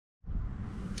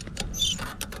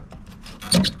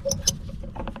Here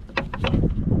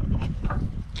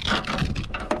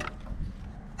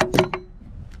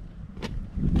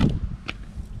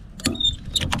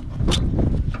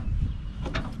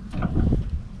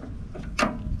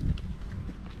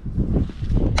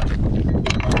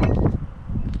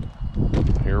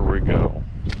we go.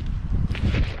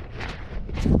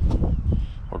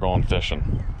 We're going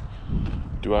fishing.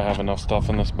 Do I have enough stuff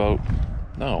in this boat?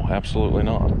 No, absolutely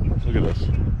not. Look at this.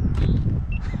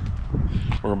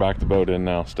 We're gonna back the boat in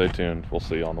now. Stay tuned. We'll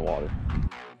see you on the water.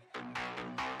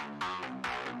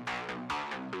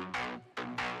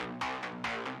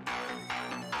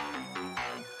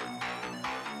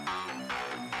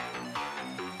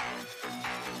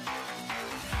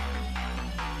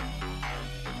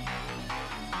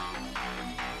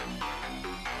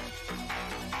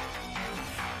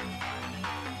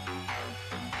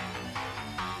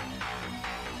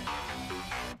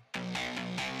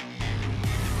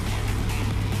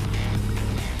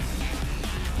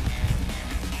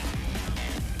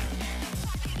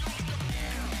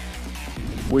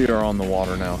 We are on the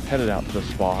water now, headed out to the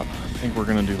spot. I think we're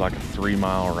gonna do like a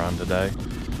 3-mile run today.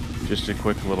 Just a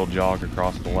quick little jog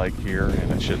across the lake here,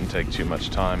 and it shouldn't take too much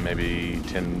time, maybe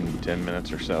 10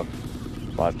 minutes or so.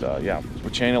 But yeah, we're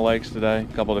chain of lakes today,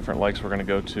 a couple different lakes we're gonna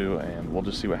go to, and we'll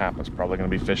just see what happens. Probably gonna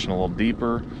be fishing a little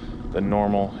deeper than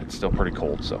normal. It's still pretty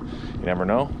cold, so you never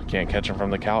know. Can't catch them from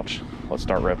the couch. Let's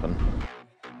start ripping.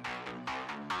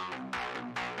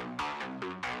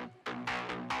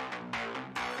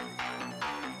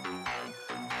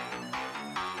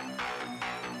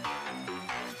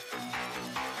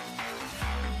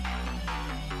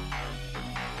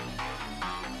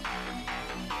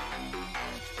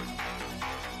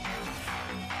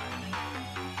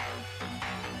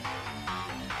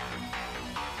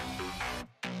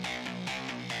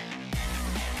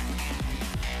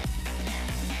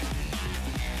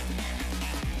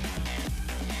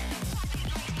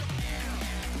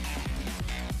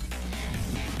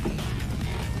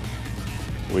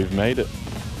 We've made it.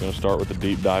 Gonna start with the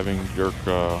deep diving jerk.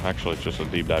 Actually, it's just a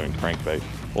deep diving crankbait.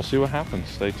 We'll see what happens.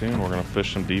 Stay tuned. We're gonna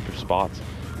fish some deeper spots,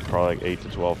 probably like 8 to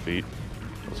 12 feet.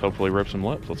 Let's hopefully rip some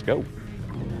lips. Let's go.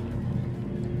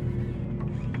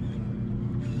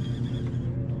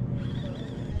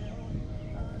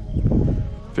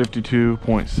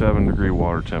 .7 degree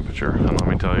water temperature, and let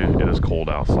me tell you, it is cold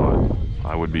outside.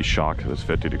 I would be shocked if it's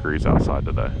 50 degrees outside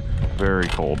today. Very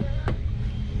cold.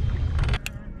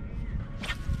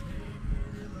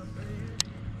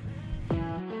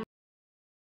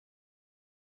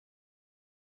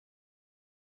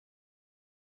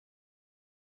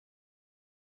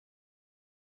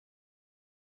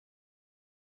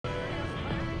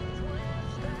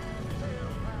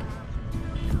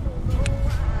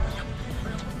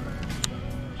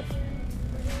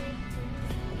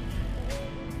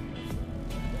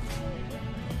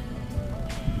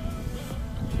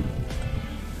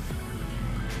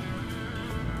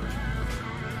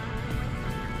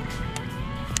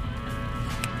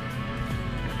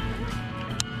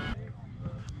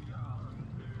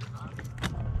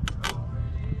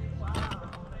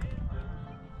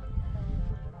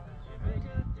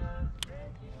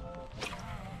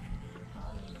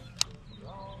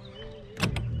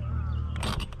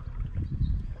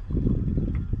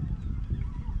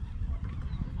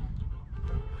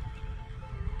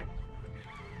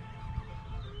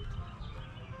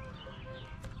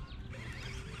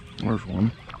 There's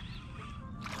one.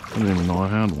 I didn't even know I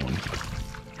had one.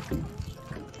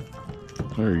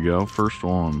 There you go, first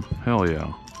one. Hell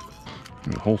yeah.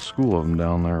 There's a whole school of them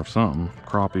down there of something.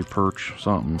 Crappie, perch,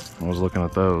 something. I was looking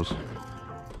at those.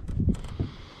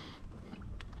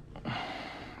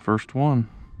 First one.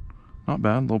 Not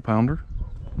bad, little pounder.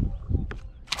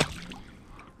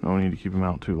 No need to keep him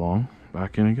out too long.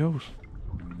 Back in he goes.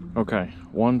 Okay,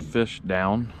 one fish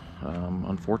down.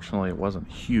 Unfortunately, it wasn't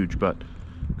huge, but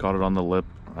caught it on the lip.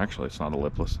 Actually, it's not a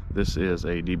lipless. This is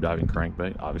a deep diving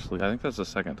crankbait, obviously. I think that's the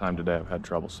second time today I've had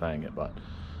trouble saying it, but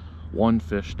one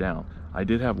fish down. I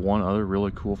did have one other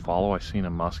really cool follow. I seen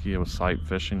a muskie. I was sight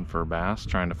fishing for bass,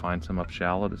 trying to find some up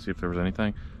shallow to see if there was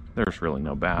anything. There's really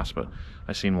no bass, but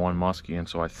I seen one muskie, and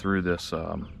so I threw this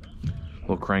little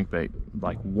crankbait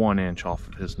like 1 inch off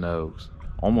of his nose.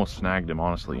 Almost snagged him,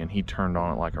 honestly, and he turned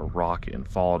on it like a rocket and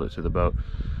followed it to the boat.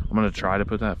 I'm gonna try to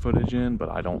put that footage in, but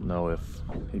I don't know if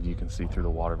you can see through the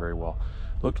water very well.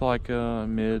 Looked like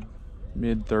mid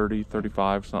 30,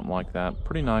 35, something like that.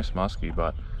 Pretty nice muskie,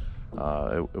 but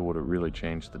it would have really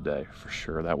changed the day for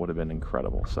sure. That would have been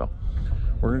incredible. So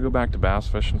we're gonna go back to bass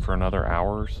fishing for another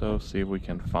hour or so, see if we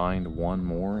can find one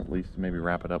more, at least maybe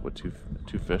wrap it up with two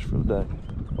fish for the day.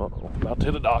 Uh-oh, about to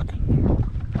hit a dock.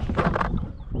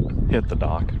 Hit the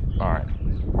dock. All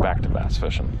right, back to bass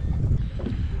fishing.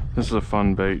 This is a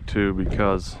fun bait too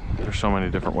because there's so many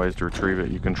different ways to retrieve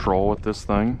it. You can troll with this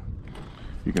thing.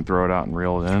 You can throw it out and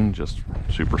reel it in, just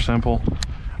super simple.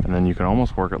 And then you can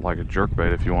almost work it like a jerk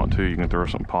bait if you want to. You can throw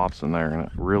some pops in there and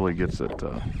it really gets it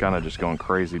kind of just going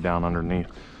crazy down underneath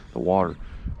the water.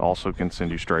 It also can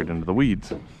send you straight into the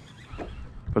weeds.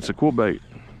 But it's a cool bait.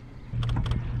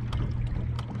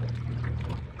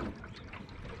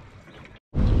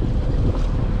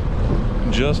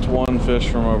 Just one fish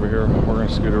from over here. We're gonna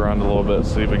scoot around a little bit,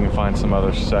 see if we can find some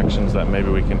other sections that maybe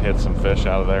we can hit some fish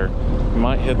out of there. We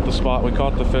might hit the spot we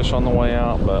caught the fish on the way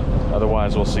out, but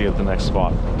otherwise we'll see at the next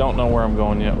spot. Don't know where I'm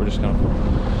going yet. We're just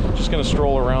gonna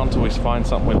stroll around till we find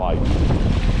something we like.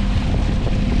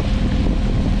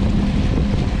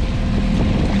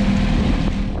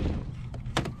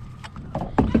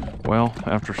 Well,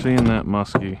 after seeing that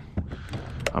muskie,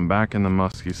 I'm back in the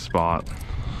muskie spot.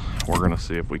 We're gonna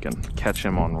see if we can catch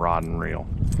him on rod and reel.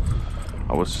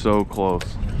 I was so close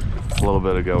a little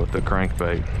bit ago with the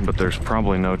crankbait, but there's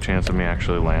probably no chance of me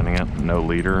actually landing it. No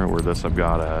leader. Where this I've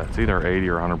got it's either 80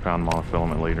 or 100 pound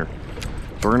monofilament leader.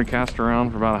 So we're gonna cast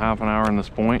around for about a half an hour in this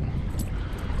point,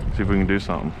 see if we can do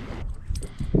something.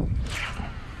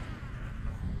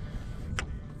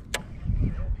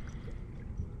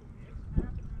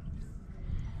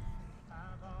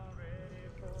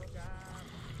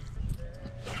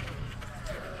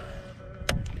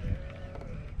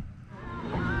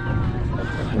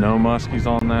 No muskies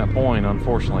on that point,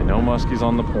 unfortunately. No muskies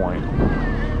on the point.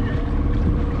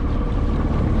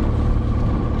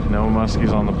 No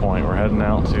muskies on the point. We're heading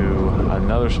out to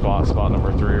another spot, spot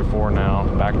number 3 or 4 now.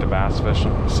 Back to bass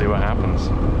fishing. See what happens.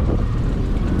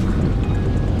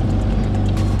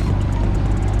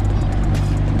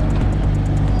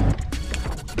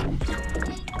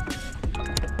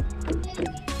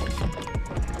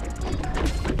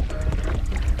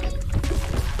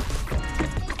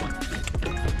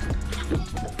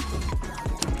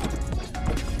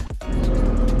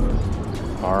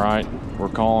 All right, we're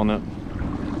calling it.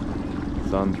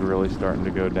 Sun's really starting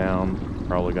to go down.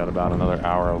 Probably got about another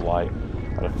hour of light.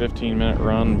 Got a 15-minute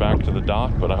run back to the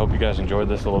dock, but I hope you guys enjoyed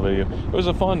this little video. It was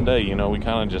a fun day, you know. We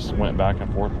kind of just went back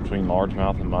and forth between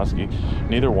largemouth and muskie.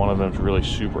 Neither one of them is really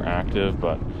super active,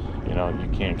 but you know, you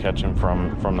can't catch them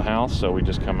from the house, so we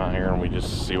just come out here and we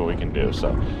just see what we can do. So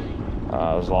it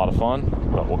was a lot of fun,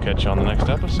 but we'll catch you on the next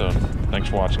episode. Thanks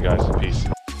for watching, guys. Peace.